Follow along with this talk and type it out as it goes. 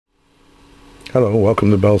Hello,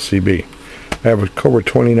 welcome to Bell CB. I have a Cobra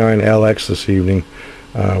 29LX this evening.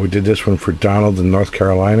 We did this one for Donald in North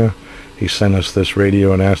Carolina. He sent us this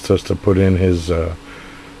radio and asked us to put in his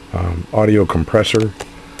audio compressor,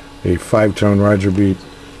 a 5-tone Roger beat,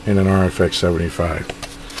 and an RFX 75.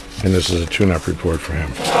 And this is a tune-up report for him.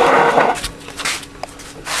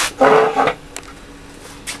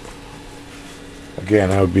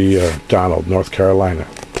 Again, that would be Donald, North Carolina,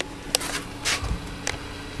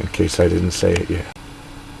 in case I didn't say it yet.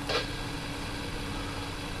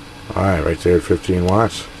 Alright, right there at 15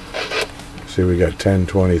 watts. See, we got 10,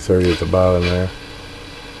 20, 30 at the bottom there.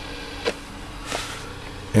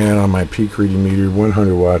 And on my peak reading meter,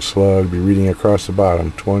 100 watt slug, be reading across the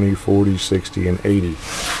bottom, 20, 40, 60, and 80.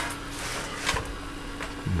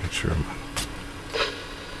 Make sure I'm...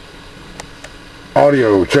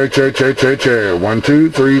 Audio, check, check, check, check, check. 1,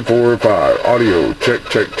 2, 3, 4, 5. Audio, check,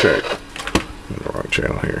 check, check. I'm in the wrong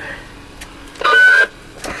channel here.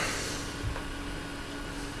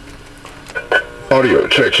 Audio,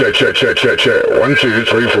 check, check, check, check, check, check. 1, 2,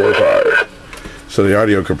 3, 4, 5. So the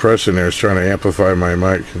audio compressor in there is trying to amplify my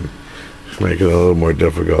mic and make it a little more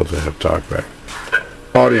difficult to have talkback.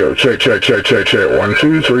 Audio, check, check, check, check, check. 1,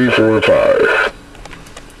 2, 3, 4, 5.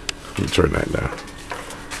 Let me turn that down.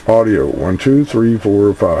 Audio, 1, 2, 3,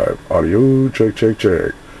 4, 5. Audio, check, check,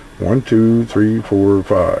 check. 1, 2, 3, 4,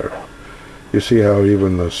 5. You see how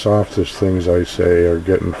even the softest things I say are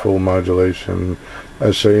getting full modulation,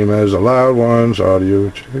 as same as the loud ones. Audio,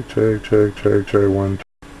 check, check, check, check, check. 1, 2.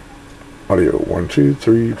 Audio, 1, 2,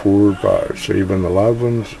 3, 4, 5. So even the loud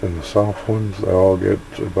ones and the soft ones, they all get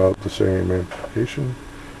about the same amplification.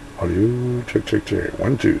 Audio, check, check, check.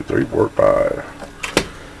 1, 2, 3, 4, 5.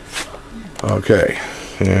 Okay.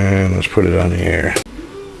 And let's put it on the air.